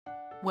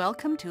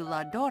Welcome to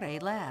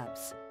LaDore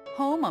Labs,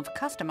 home of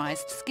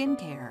customized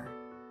skincare.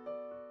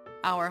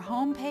 Our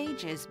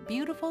homepage is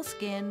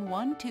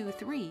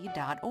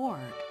beautifulskin123.org.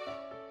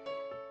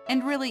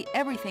 And really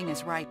everything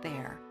is right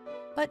there.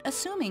 But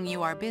assuming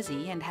you are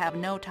busy and have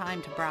no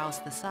time to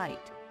browse the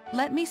site,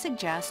 let me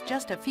suggest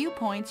just a few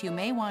points you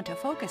may want to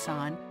focus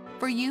on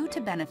for you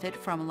to benefit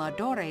from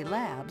LaDore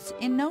Labs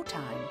in no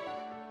time.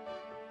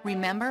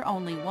 Remember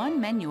only one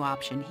menu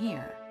option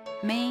here,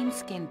 main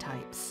skin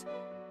types.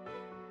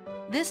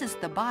 This is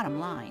the bottom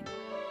line.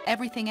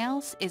 Everything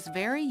else is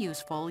very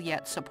useful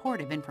yet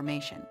supportive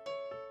information.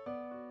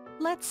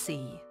 Let's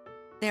see.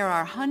 There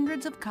are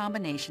hundreds of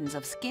combinations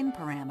of skin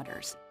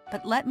parameters,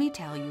 but let me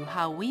tell you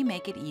how we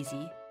make it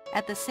easy,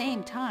 at the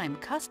same time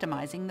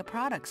customizing the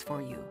products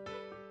for you.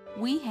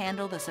 We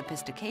handle the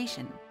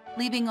sophistication,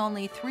 leaving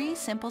only 3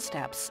 simple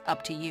steps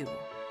up to you.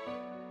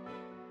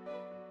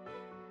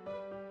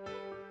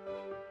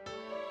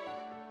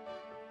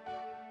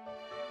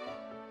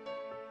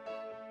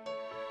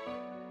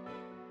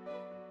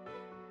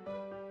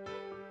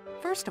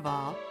 First of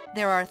all,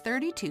 there are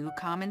 32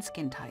 common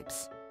skin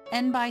types.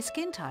 And by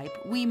skin type,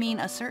 we mean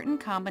a certain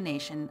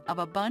combination of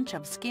a bunch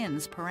of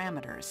skin's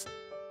parameters.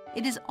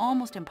 It is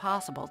almost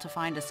impossible to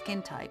find a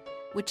skin type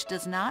which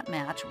does not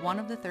match one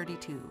of the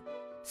 32,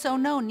 so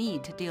no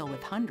need to deal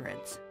with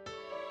hundreds.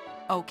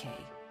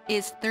 Okay,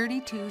 is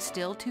 32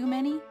 still too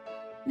many?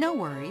 No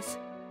worries.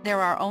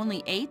 There are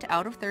only 8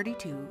 out of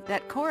 32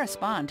 that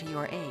correspond to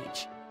your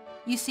age.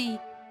 You see,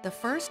 the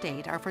first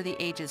 8 are for the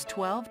ages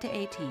 12 to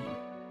 18.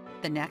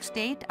 The next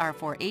 8 are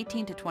for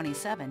 18 to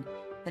 27,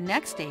 the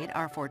next 8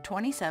 are for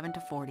 27 to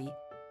 40,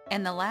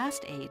 and the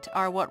last 8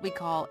 are what we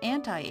call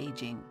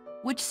anti-aging,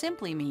 which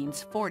simply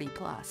means 40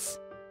 plus.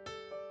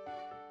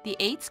 The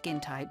 8 skin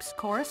types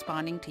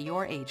corresponding to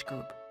your age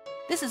group.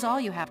 This is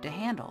all you have to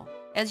handle,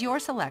 as your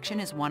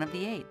selection is one of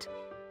the 8.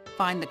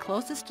 Find the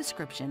closest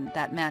description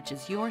that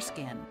matches your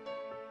skin.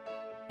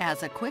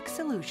 As a quick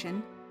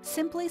solution,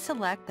 simply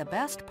select the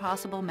best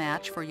possible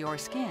match for your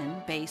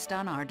skin based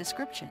on our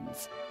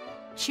descriptions.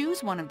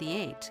 Choose one of the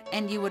 8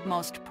 and you would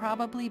most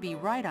probably be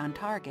right on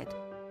target,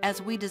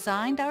 as we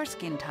designed our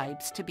skin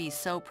types to be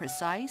so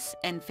precise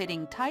and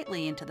fitting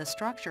tightly into the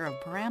structure of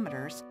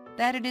parameters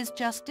that it is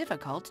just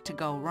difficult to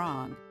go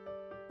wrong.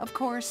 Of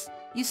course,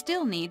 you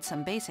still need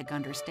some basic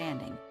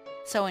understanding,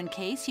 so in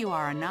case you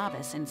are a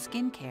novice in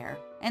skincare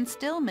and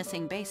still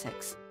missing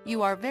basics,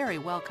 you are very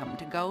welcome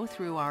to go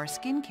through our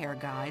skincare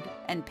guide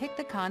and pick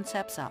the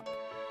concepts up.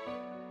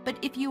 But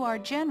if you are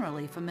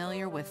generally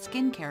familiar with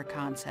skincare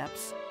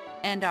concepts,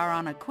 and are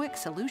on a quick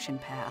solution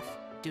path,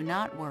 do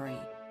not worry.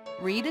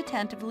 Read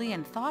attentively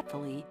and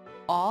thoughtfully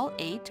all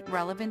 8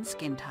 relevant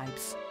skin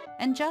types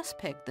and just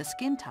pick the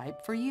skin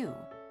type for you.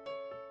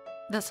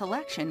 The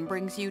selection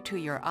brings you to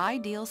your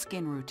ideal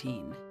skin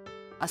routine.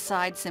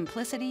 Aside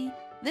simplicity,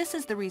 this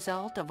is the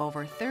result of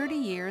over 30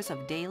 years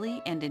of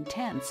daily and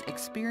intense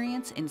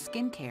experience in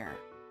skincare.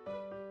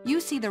 You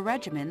see the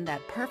regimen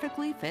that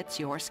perfectly fits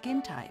your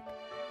skin type.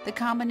 The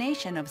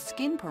combination of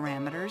skin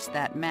parameters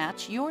that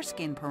match your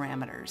skin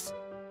parameters.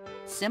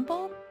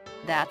 Simple?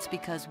 That's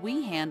because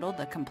we handle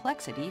the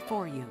complexity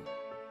for you.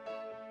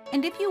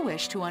 And if you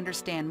wish to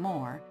understand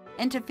more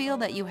and to feel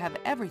that you have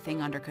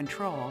everything under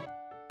control,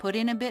 put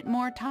in a bit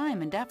more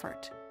time and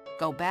effort.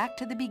 Go back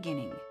to the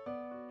beginning.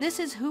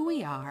 This is who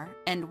we are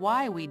and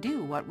why we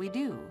do what we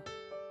do.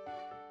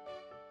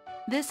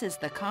 This is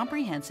the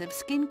comprehensive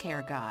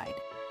skincare guide.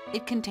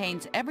 It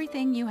contains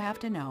everything you have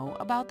to know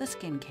about the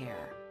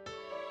skincare.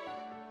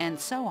 And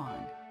so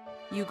on.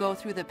 You go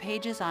through the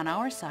pages on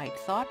our site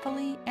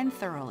thoughtfully and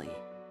thoroughly.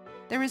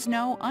 There is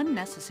no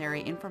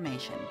unnecessary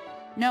information,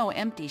 no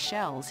empty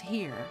shells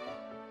here.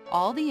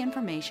 All the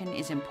information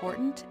is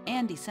important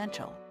and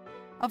essential.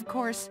 Of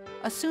course,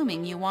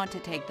 assuming you want to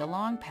take the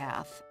long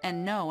path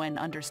and know and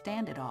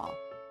understand it all.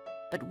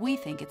 But we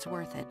think it's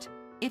worth it,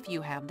 if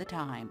you have the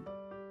time.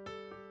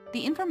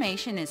 The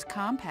information is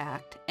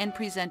compact and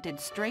presented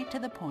straight to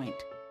the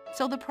point,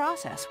 so the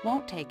process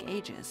won't take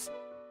ages.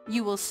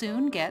 You will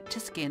soon get to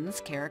skin's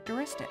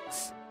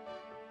characteristics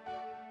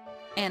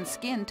and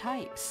skin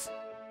types.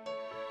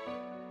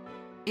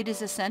 It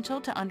is essential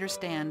to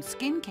understand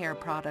skincare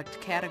product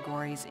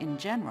categories in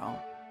general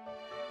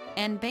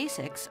and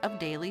basics of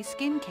daily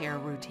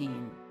skincare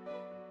routine.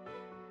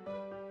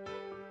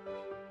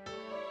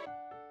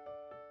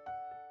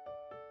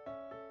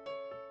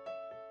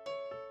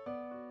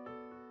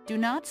 Do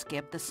not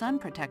skip the sun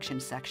protection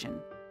section.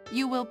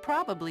 You will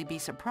probably be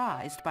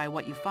surprised by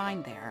what you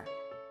find there.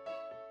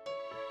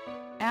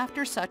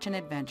 After such an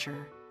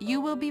adventure, you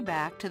will be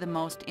back to the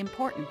most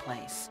important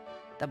place,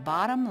 the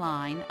bottom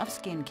line of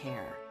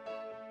skincare.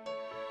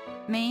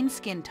 Main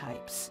skin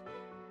types.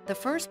 The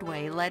first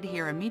way led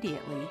here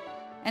immediately,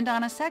 and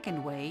on a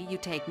second way you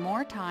take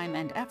more time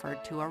and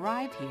effort to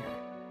arrive here.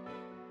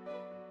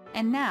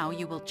 And now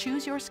you will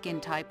choose your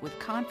skin type with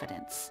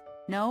confidence,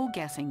 no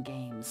guessing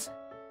games.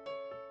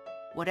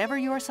 Whatever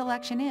your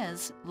selection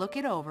is, look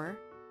it over,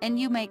 and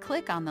you may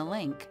click on the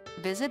link,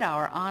 visit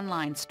our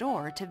online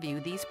store to view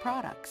these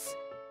products.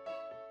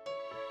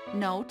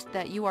 Note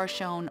that you are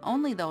shown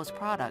only those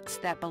products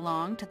that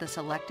belong to the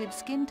selected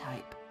skin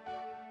type.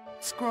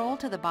 Scroll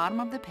to the bottom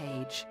of the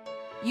page.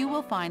 You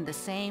will find the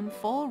same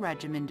full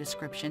regimen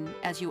description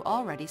as you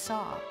already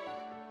saw.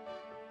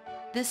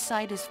 This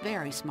site is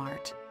very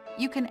smart.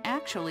 You can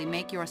actually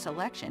make your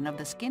selection of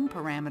the skin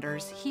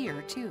parameters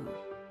here too.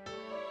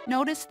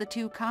 Notice the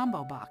two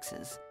combo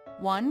boxes,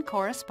 one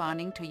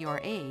corresponding to your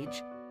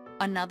age,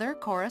 another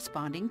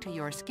corresponding to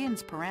your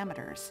skin's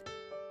parameters.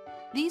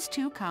 These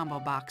two combo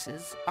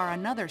boxes are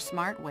another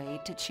smart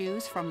way to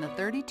choose from the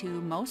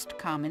 32 most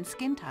common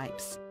skin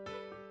types.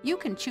 You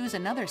can choose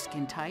another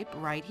skin type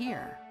right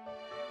here.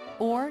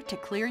 Or to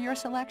clear your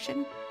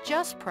selection,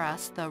 just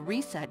press the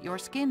Reset Your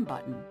Skin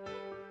button.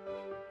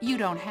 You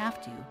don't have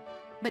to,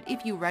 but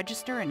if you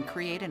register and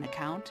create an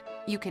account,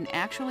 you can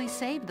actually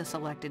save the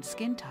selected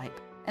skin type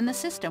and the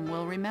system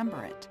will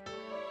remember it.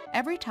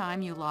 Every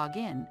time you log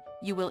in,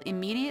 you will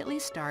immediately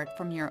start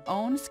from your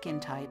own skin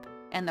type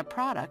and the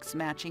products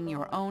matching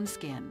your own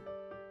skin.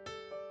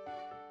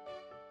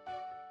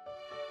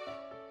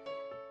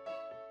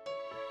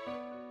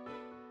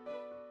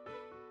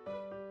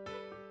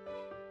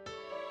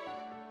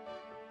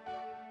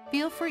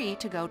 Feel free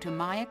to go to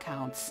My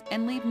Accounts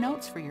and leave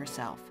notes for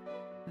yourself.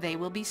 They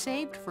will be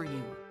saved for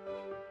you.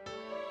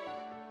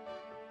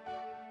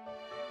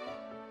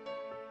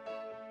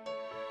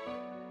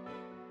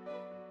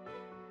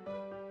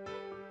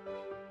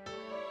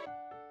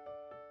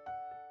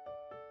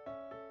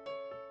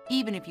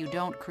 Even if you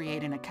don't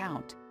create an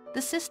account,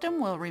 the system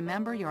will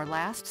remember your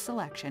last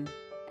selection,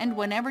 and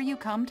whenever you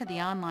come to the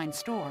online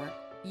store,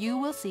 you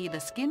will see the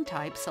skin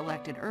type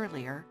selected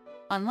earlier,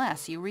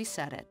 unless you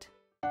reset it.